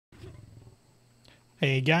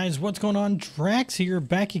Hey guys, what's going on? Drax here,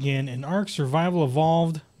 back again in Ark Survival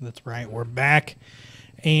Evolved. That's right, we're back.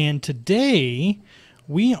 And today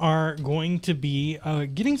we are going to be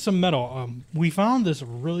getting some metal. We found this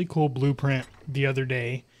really cool blueprint the other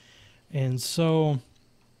day, and so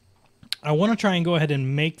I want to try and go ahead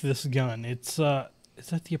and make this gun. It's is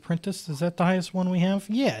that the Apprentice? Is that the highest one we have?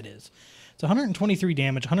 Yeah, it is. It's 123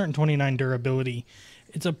 damage, 129 durability.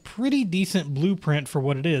 It's a pretty decent blueprint for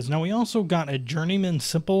what it is. Now, we also got a Journeyman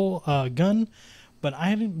simple gun, but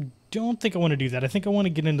I don't think I want to do that. I think I want to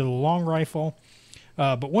get into the long rifle.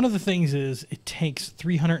 But one of the things is it takes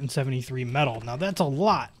 373 metal. Now, that's a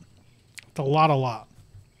lot. It's a lot.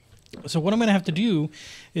 So what I'm going to have to do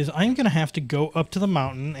is I'm going to have to go up to the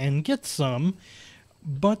mountain and get some.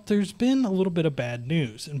 But there's been a little bit of bad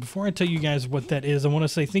news. And before I tell you guys what that is, I want to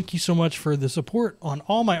say thank you so much for the support on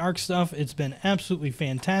all my Ark stuff. It's been absolutely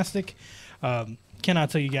fantastic. Cannot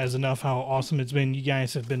tell you guys enough how awesome it's been. You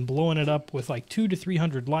guys have been blowing it up with like 200 to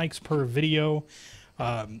 300 likes per video.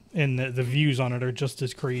 And the views on it are just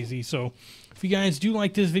as crazy. So if you guys do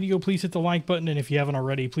like this video, please hit the like button. And if you haven't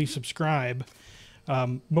already, please subscribe.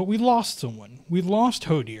 But we lost someone. We lost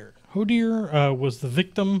Hodir. Hodir was the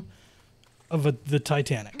victim of the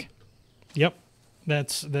Titanic. Yep,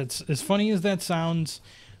 that's as funny as that sounds.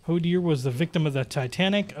 Hodir was the victim of the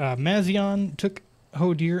Titanic. Mazion took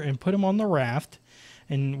Hodir and put him on the raft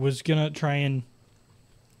and was gonna try and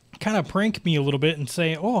kind of prank me a little bit and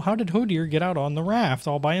say, oh, how did Hodir get out on the raft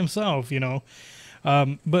all by himself, you know?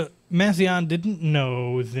 But Mazion didn't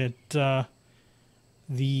know that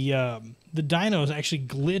the dinos actually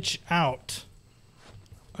glitch out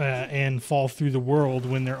and fall through the world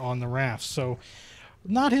when they're on the raft. So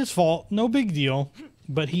not his fault, no big deal,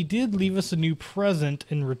 but he did leave us a new present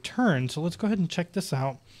in return. So let's go ahead and check this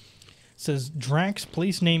out. It says Drax,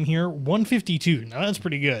 place name here 152. Now that's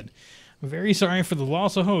pretty good. I'm very sorry for the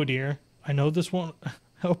loss of Hodir. I know this won't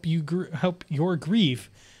help your grief,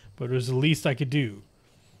 but it was the least I could do.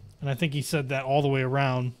 And I think he said that all the way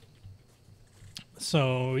around.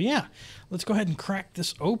 So yeah, let's go ahead and crack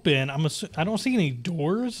this open. I don't see any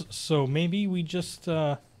doors, so maybe we just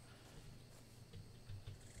tear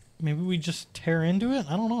into it.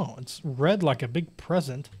 I don't know. It's red like a big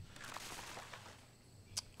present.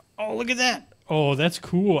 Oh, look at that! Oh, that's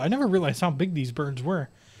cool. I never realized how big these birds were.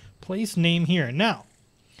 Place name here. Now,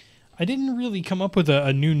 I didn't really come up with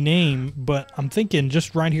a new name, but I'm thinking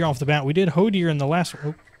just right here off the bat, we did Hodir in the last.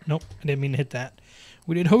 Oh, nope, I didn't mean to hit that.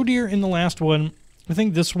 We did Hodir in the last one. I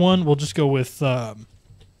think this one we'll just go with, if I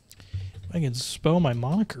can spell my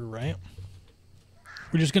moniker right.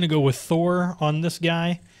 We're just going to go with Thor on this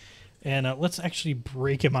guy. And let's actually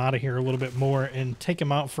break him out of here a little bit more and take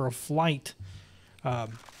him out for a flight.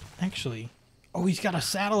 Actually, oh, he's got a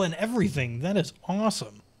saddle and everything. That is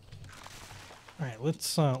awesome. All right,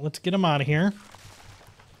 let's get him out of here.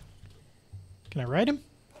 Can I ride him?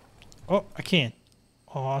 Oh, I can.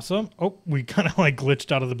 Awesome. Oh, we kind of like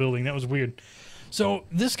glitched out of the building. That was weird. So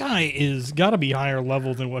this guy is got to be higher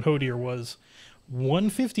level than what Hodir was.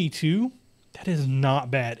 152? That is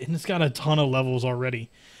not bad. And it's got a ton of levels already.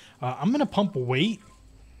 I'm going to pump weight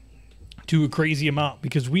to a crazy amount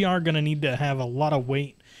because we are going to need to have a lot of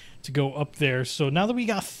weight to go up there. So now that we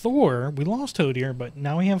got Thor, we lost Hodir, but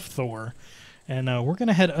now we have Thor. And we're going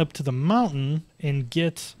to head up to the mountain and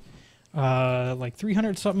get like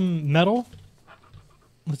 300 something metal.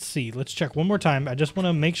 Let's see. Let's check one more time. I just want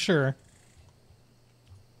to make sure.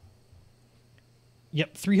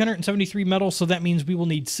 Yep, 373 metal, so that means we will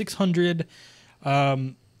need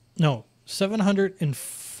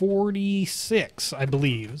 746, I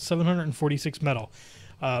believe. 746 metal.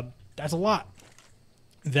 That's a lot.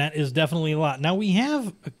 That is definitely a lot. Now, we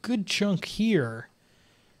have a good chunk here,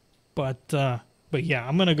 but yeah,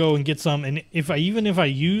 I'm going to go and get some, and if I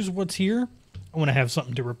use what's here, I want to have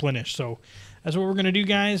something to replenish, so that's what we're going to do,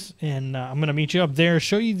 guys, and I'm going to meet you up there,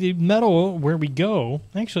 show you the metal where we go.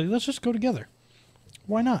 Actually, let's just go together.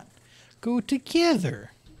 Why not? Go together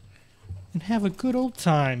and have a good old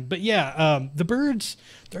time. But yeah, the birds,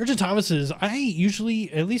 the Urgentavises, I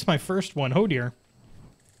usually, at least my first one, Hodir,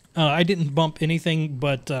 I didn't bump anything,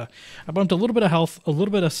 but I bumped a little bit of health, a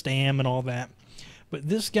little bit of stam and all that. But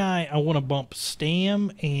this guy, I want to bump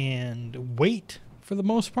stam and weight for the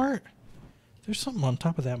most part. There's something on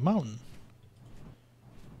top of that mountain.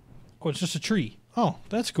 Oh, it's just a tree. Oh,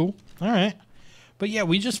 that's cool. All right. But yeah,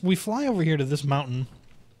 we fly over here to this mountain,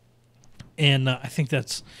 and I think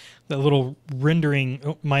that's that little rendering.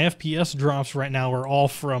 Oh, my FPS drops right now are all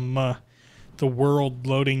from the world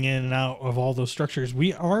loading in and out of all those structures.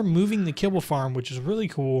 We are moving the kibble farm, which is really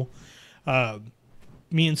cool.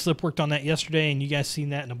 me and Slip worked on that yesterday, and you guys seen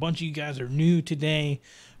that, and a bunch of you guys are new today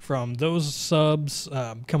from those subs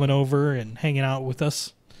coming over and hanging out with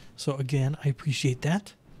us. So again, I appreciate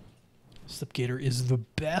that. Slipgator is the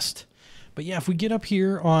best. But yeah, if we get up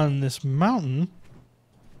here on this mountain,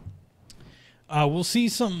 we'll see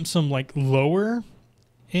some like lower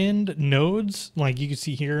end nodes. Like you can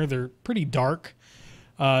see here, they're pretty dark.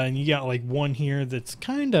 And you got like one here that's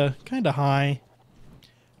kind of high.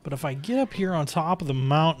 But if I get up here on top of the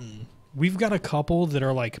mountain, we've got a couple that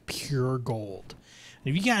are like pure gold.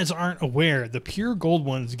 And if you guys aren't aware, the pure gold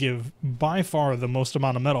ones give by far the most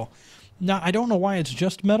amount of metal. Now, I don't know why it's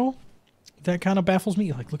just metal. That kind of baffles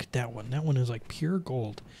me. Like, look at that one. That one is like pure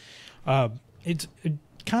gold. It's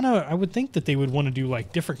kind of, I would think that they would want to do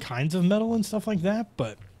like different kinds of metal and stuff like that.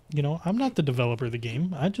 But, you know, I'm not the developer of the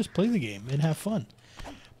game. I just play the game and have fun.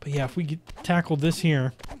 But yeah, if we tackle this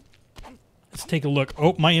here, let's take a look.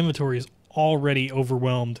 Oh, my inventory is already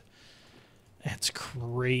overwhelmed. That's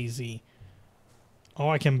crazy. Oh,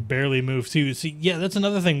 I can barely move too. See, yeah, that's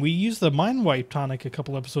another thing. We used the Mind Wipe tonic a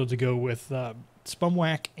couple episodes ago with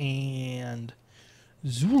Spumwack and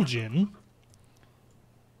Zul'jin.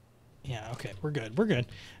 Yeah, okay, we're good. We're good.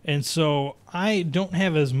 And so I don't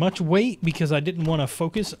have as much weight because I didn't want to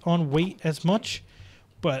focus on weight as much.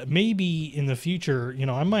 But maybe in the future, you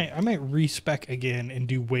know, I might respec again and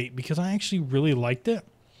do weight because I actually really liked it.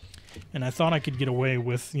 And I thought I could get away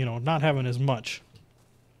with, you know, not having as much.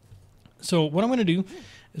 So what I'm going to do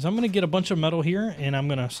is I'm going to get a bunch of metal here and I'm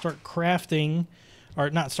going to start crafting,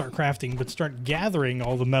 or not start crafting, but start gathering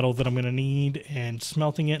all the metal that I'm going to need and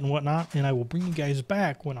smelting it and whatnot. And I will bring you guys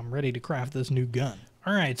back when I'm ready to craft this new gun.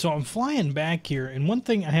 All right, so I'm flying back here. And one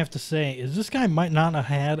thing I have to say is this guy might not have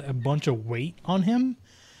had a bunch of weight on him.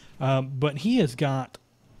 But he has got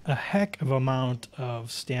a heck of amount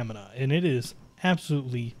of stamina, and it is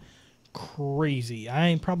absolutely crazy.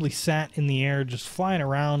 I probably sat in the air just flying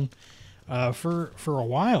around for a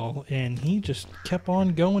while, and he just kept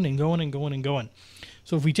on going and going and going and going.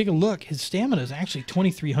 So if we take a look, his stamina is actually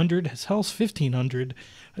 2,300, his health's 1,500.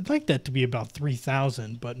 I'd like that to be about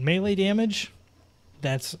 3,000, but melee damage,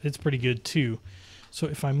 it's pretty good too. So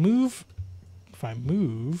if I move,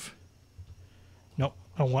 nope.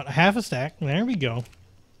 I want half a stack. There we go.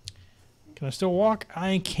 Can I still walk?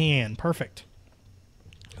 I can. Perfect.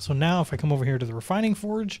 So now if I come over here to the refining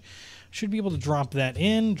forge, should be able to drop that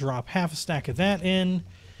in, drop half a stack of that in,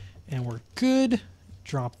 and we're good.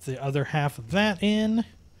 Drop the other half of that in.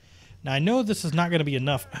 Now I know this is not going to be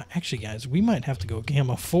enough. Actually, guys, we might have to go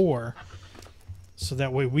Gamma 4 so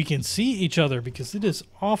that way we can see each other because it is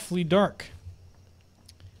awfully dark.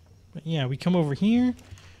 But yeah, we come over here.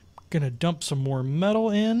 Gonna dump some more metal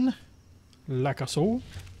in, like a so,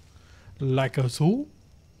 like a so,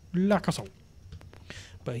 like a so.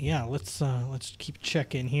 But yeah, let's keep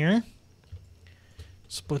checking here.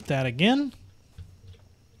 Split that again,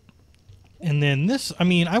 and then this. I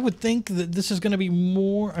mean, I would think that this is gonna be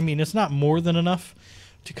more. I mean, it's not more than enough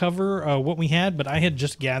to cover what we had, but I had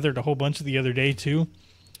just gathered a whole bunch the other day too.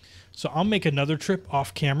 So I'll make another trip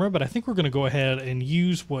off camera, but I think we're gonna go ahead and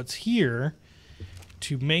use what's here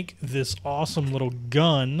to make this awesome little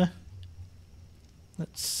gun.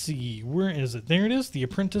 Let's see, where is it? There it is, the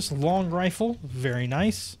Apprentice Long Rifle. Very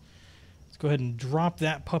nice. Let's go ahead and drop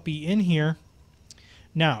that puppy in here.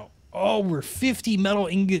 Now, oh, we're 50 metal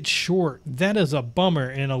ingots short. That is a bummer,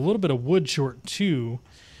 and a little bit of wood short too.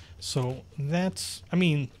 So that's, I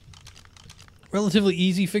mean, relatively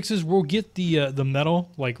easy fixes. We'll get the metal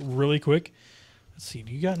like really quick. Let's see,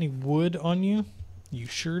 do you got any wood on you? You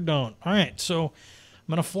sure don't. All right, so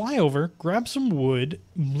I'm going to fly over, grab some wood,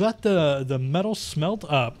 let the metal smelt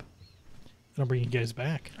up, and I'll bring you guys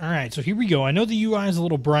back. All right, so here we go. I know the UI is a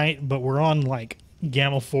little bright, but we're on like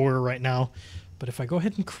Gamma 4 right now. But if I go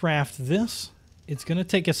ahead and craft this, it's going to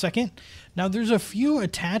take a second. Now, there's a few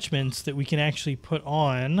attachments that we can actually put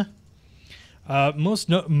on. Most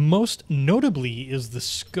notably is the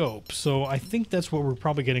scope. So I think that's what we're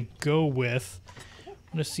probably going to go with. I'm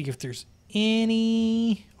going to see if there's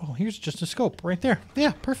any. Oh, here's just a scope right there.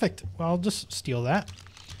 Yeah, perfect. Well, I'll just steal that.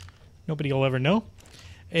 Nobody will ever know.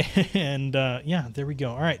 And yeah, there we go.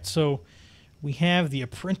 All right, so we have the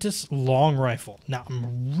Apprentice Long Rifle. Now,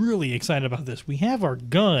 I'm really excited about this. We have our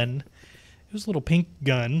gun. It was a little pink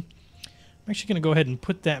gun. I'm actually going to go ahead and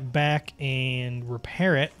put that back and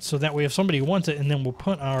repair it, so that way if somebody wants it, and then we'll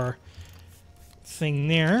put our thing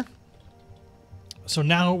there. So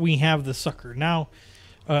now we have the sucker. Now,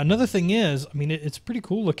 another thing is, I mean, it's pretty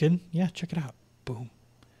cool looking. Yeah, check it out. Boom.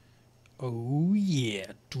 Oh,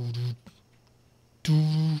 yeah.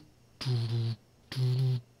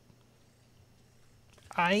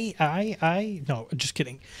 No, just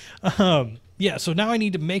kidding. Yeah, so now I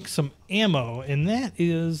need to make some ammo, and that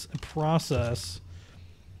is a process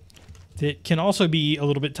that can also be a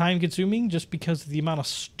little bit time consuming just because of the amount of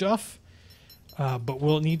stuff. But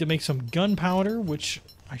we'll need to make some gunpowder, which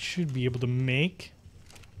I should be able to make.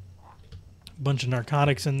 A bunch of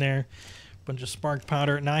narcotics in there, a bunch of spark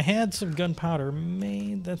powder. Now I had some gunpowder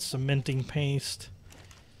made. That's cementing paste.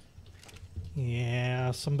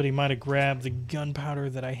 Yeah, somebody might have grabbed the gunpowder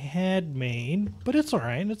that I had made, but it's all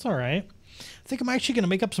right. It's all right. I think I'm actually going to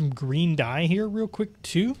make up some green dye here real quick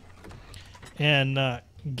too, and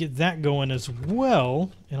get that going as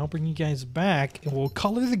well. And I'll bring you guys back, and we'll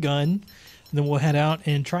color the gun, and then we'll head out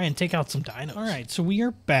and try and take out some dinos. All right, so we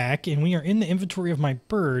are back, and we are in the inventory of my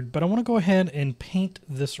bird, but I want to go ahead and paint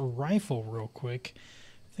this rifle real quick.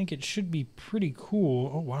 I think it should be pretty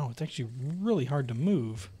cool. Oh, wow, it's actually really hard to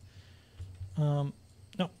move. No.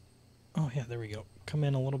 Oh, yeah, there we go. Come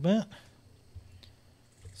in a little bit.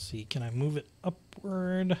 Let's see, can I move it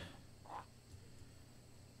upward?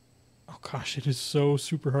 Oh, gosh, it is so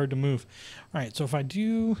super hard to move. All right, so if I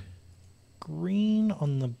do green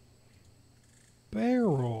on the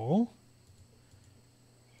barrel.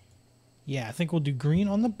 Yeah, I think we'll do green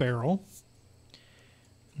on the barrel.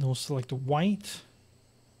 And then we'll select white.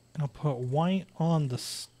 And I'll put white on the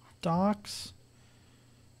stocks.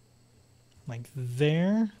 Like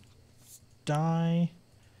there, dye,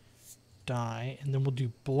 and then we'll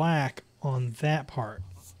do black on that part.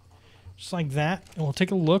 Just like that, and we'll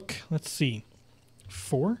take a look. Let's see.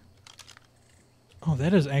 4. Oh,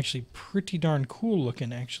 that is actually pretty darn cool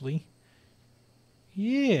looking, actually.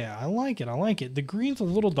 Yeah, I like it, I like it. The green's a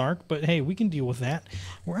little dark, but hey, we can deal with that.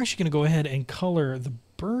 We're actually going to go ahead and color the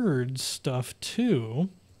bird stuff, too.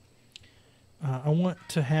 I want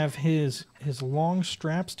to have his long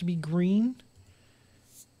straps to be green.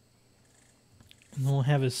 And then we'll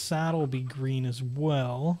have his saddle be green as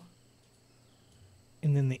well.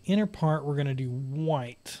 And then the inner part we're going to do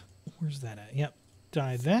white. Where's that at? Yep,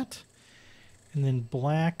 dye that. And then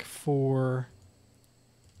black for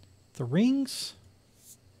the rings.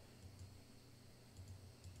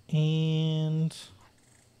 And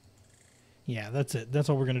yeah, that's it. That's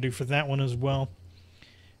all we're going to do for that one as well.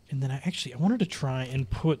 And then I wanted to try and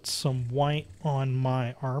put some white on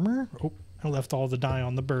my armor. Oh, I left all the dye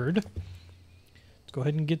on the bird. Let's go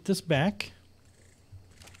ahead and get this back.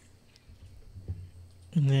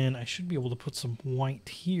 And then I should be able to put some white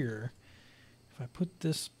here. If I put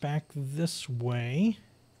this back this way.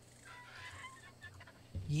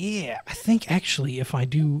 Yeah, I think actually if I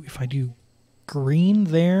do green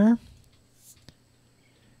there,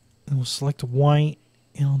 and we'll select white,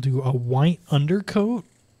 and I'll do a white undercoat.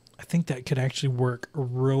 I think that could actually work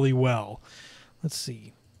really well. Let's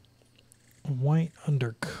see. A white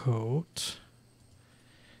undercoat.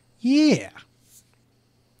 Yeah.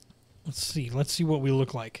 Let's see. Let's see what we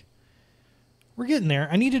look like. We're getting there.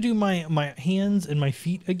 I need to do my hands and my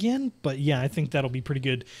feet again, but yeah, I think that'll be pretty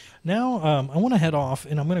good. Now, I want to head off,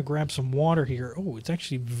 and I'm going to grab some water here. Oh, it's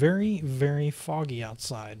actually very, very foggy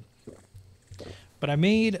outside. But I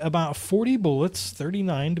made about 40 bullets,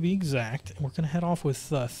 39 to be exact. And we're going to head off with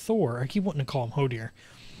Thor. I keep wanting to call him Hodir.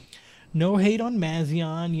 No hate on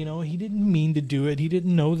Mazion. You know, he didn't mean to do it. He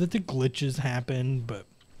didn't know that the glitches happened. But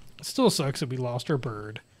it still sucks that we lost our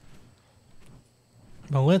bird.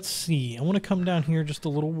 But let's see. I want to come down here just a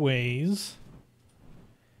little ways.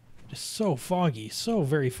 Just so foggy. So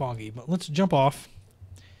very foggy. But let's jump off.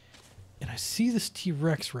 And I see this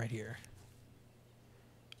T-Rex right here.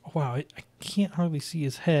 Wow, I can't hardly see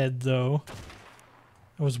his head, though.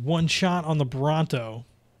 That was one shot on the Bronto.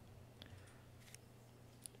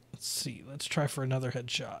 Let's see. Let's try for another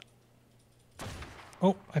headshot.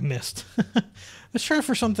 Oh, I missed. Let's try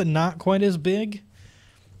for something not quite as big.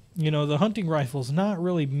 You know, the hunting rifle's not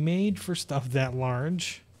really made for stuff that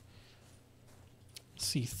large. Let's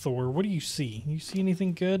see, Thor. What do you see? You see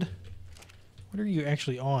anything good? What are you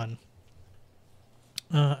actually on?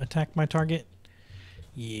 Attack my target.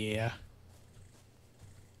 Yeah.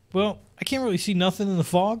 Well, I can't really see nothing in the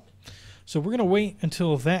fog, so we're going to wait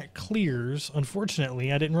until that clears.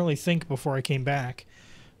 Unfortunately, I didn't really think before I came back.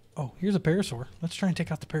 Oh, here's a parasaur. Let's try and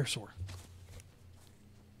take out the parasaur.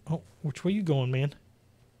 Oh, which way you going, man?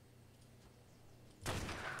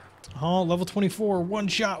 Oh, level 24. One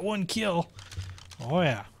shot, one kill. Oh,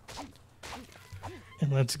 yeah.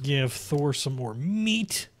 And let's give Thor some more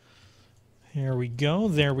meat. There we go.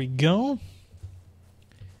 There we go.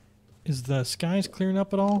 Is the skies clearing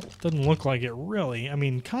up at all? Doesn't look like it, really. I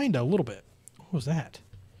mean, kinda, a little bit. What was that?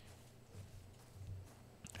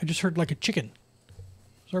 I just heard like a chicken.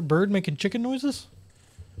 Is our bird making chicken noises?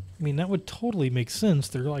 I mean, that would totally make sense.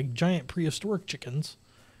 They're like giant prehistoric chickens.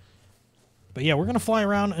 But yeah, we're going to fly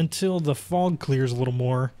around until the fog clears a little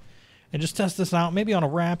more and just test this out. Maybe on a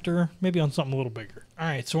raptor, maybe on something a little bigger. All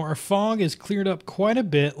right, so our fog is cleared up quite a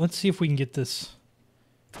bit. Let's see if we can get this.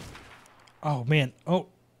 Oh, man. Oh.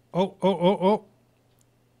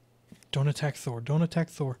 Don't attack Thor. Don't attack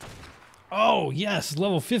Thor. Oh, yes,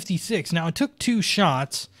 level 56. Now, it took 2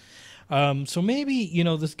 shots. So maybe, you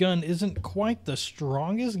know, this gun isn't quite the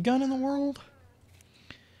strongest gun in the world.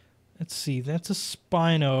 Let's see. That's a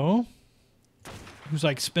Spino. Who's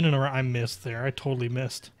like spinning around. I missed there. I totally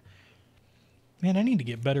missed. Man, I need to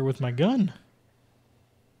get better with my gun.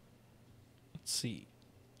 Let's see.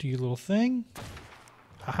 Do your little thing.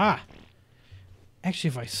 Aha.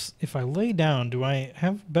 Actually, if I lay down, do I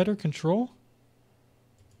have better control?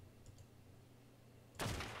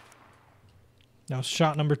 Now,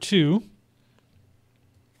 shot number 2.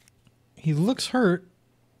 He looks hurt.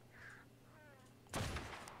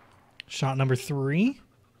 Shot number 3.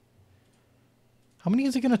 How many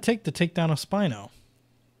is it going to take down a Spino?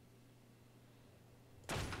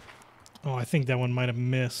 Oh, I think that one might have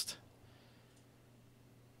missed.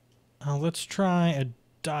 Let's try a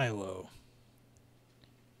Dilo.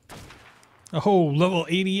 Oh, level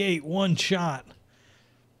 88, 1 shot.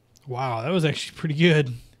 Wow, that was actually pretty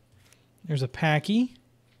good. There's a Packy.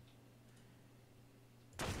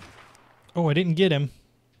 Oh, I didn't get him.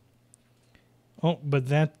 Oh, but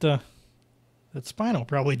that Spino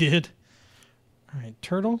probably did. All right,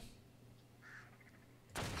 turtle.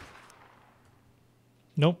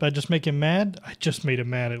 Nope, I just make him mad. I just made him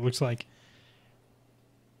mad, it looks like.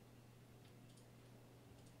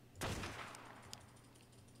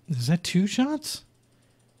 Is that 2 shots?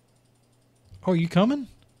 Oh, you coming?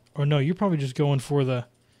 Or no, you're probably just going for the...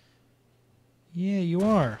 Yeah, you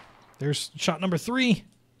are. There's shot number 3.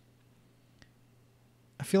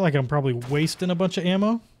 I feel like I'm probably wasting a bunch of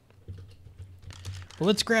ammo. Well,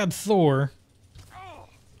 let's grab Thor.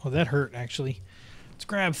 Oh, that hurt, actually. Let's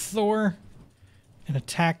grab Thor and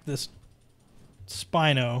attack this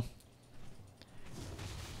Spino.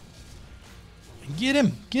 Get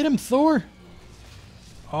him! Get him, Thor!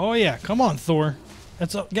 Oh, yeah. Come on, Thor.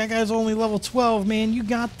 That guy's only level 12, man. You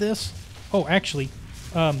got this. Oh, actually,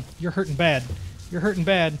 you're hurting bad. You're hurting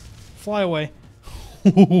bad. Fly away.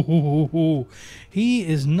 He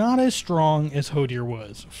is not as strong as Hodir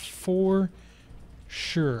was, for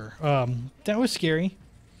sure. That was scary.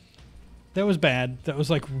 That was bad. That was,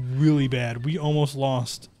 like, really bad. We almost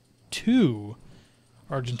lost 2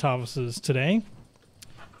 Argentavises today.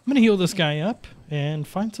 I'm going to heal this guy up and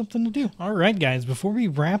find something to do. All right, guys, before we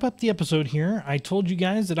wrap up the episode here, I told you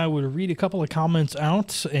guys that I would read a couple of comments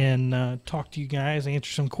out and talk to you guys,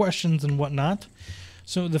 answer some questions and whatnot.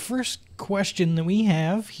 So the first question that we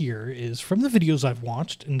have here is from the videos I've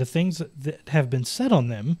watched and the things that have been said on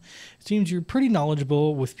them. It seems you're pretty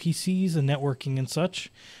knowledgeable with PCs and networking and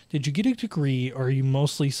such. Did you get a degree or are you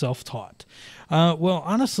mostly self-taught? Well,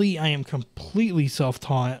 honestly, I am completely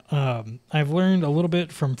self-taught. I've learned a little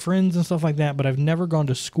bit from friends and stuff like that, but I've never gone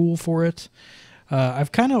to school for it.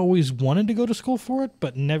 I've kind of always wanted to go to school for it,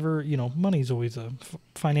 but never, you know, money's always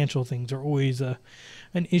financial things are always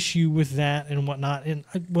an issue with that and whatnot. And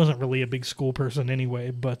I wasn't really a big school person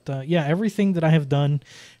anyway, but yeah, everything that I have done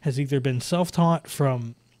has either been self-taught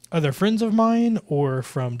from other friends of mine or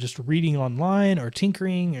from just reading online or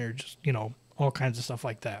tinkering or just, you know, all kinds of stuff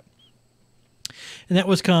like that. And that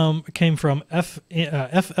was came from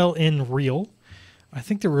FLN Real. I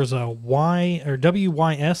think there was a Y or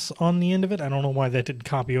WYS on the end of it. I don't know why that didn't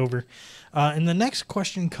copy over. And the next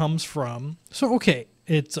question comes from,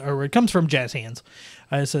 it comes from Jazz Hands.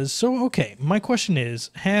 It says, so, okay, my question is,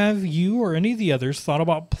 have you or any of the others thought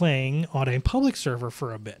about playing on a public server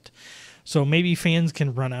for a bit? So maybe fans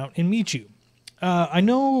can run out and meet you. I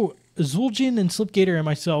know Zul'jin and Slipgator and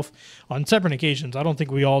myself on separate occasions. I don't think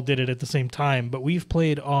we all did it at the same time, but we've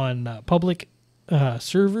played on public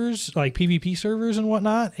servers, like PvP servers and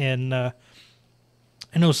whatnot, and I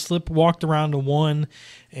know Slip walked around to one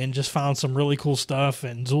and just found some really cool stuff,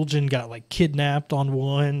 and Zul'jin got like kidnapped on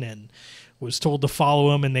one and was told to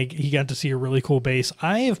follow him, and he got to see a really cool base.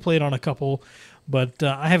 I have played on a couple, but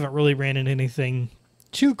I haven't really ran into anything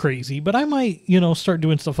too crazy, but I might, you know, start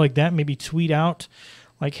doing stuff like that, maybe tweet out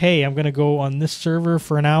like, hey, I'm going to go on this server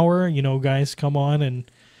for an hour, you know, guys, come on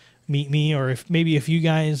and meet me. Or if you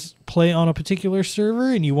guys play on a particular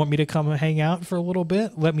server and you want me to come hang out for a little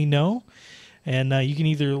bit, let me know. And you can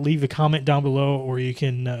either leave a comment down below or you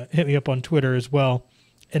can hit me up on Twitter as well.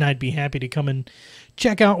 And I'd be happy to come and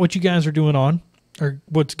check out what you guys are doing on or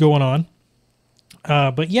what's going on.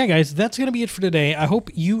 But yeah, guys, that's going to be it for today. I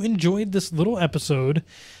hope you enjoyed this little episode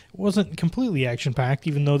It wasn't completely action-packed,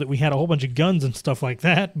 even though that we had a whole bunch of guns and stuff like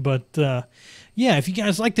that. But yeah, if you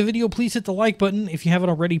guys liked the video, please hit the like button. If you haven't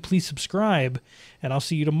already, please subscribe. And I'll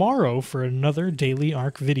see you tomorrow for another Daily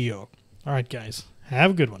Ark video. All right, guys.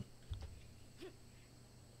 Have a good one.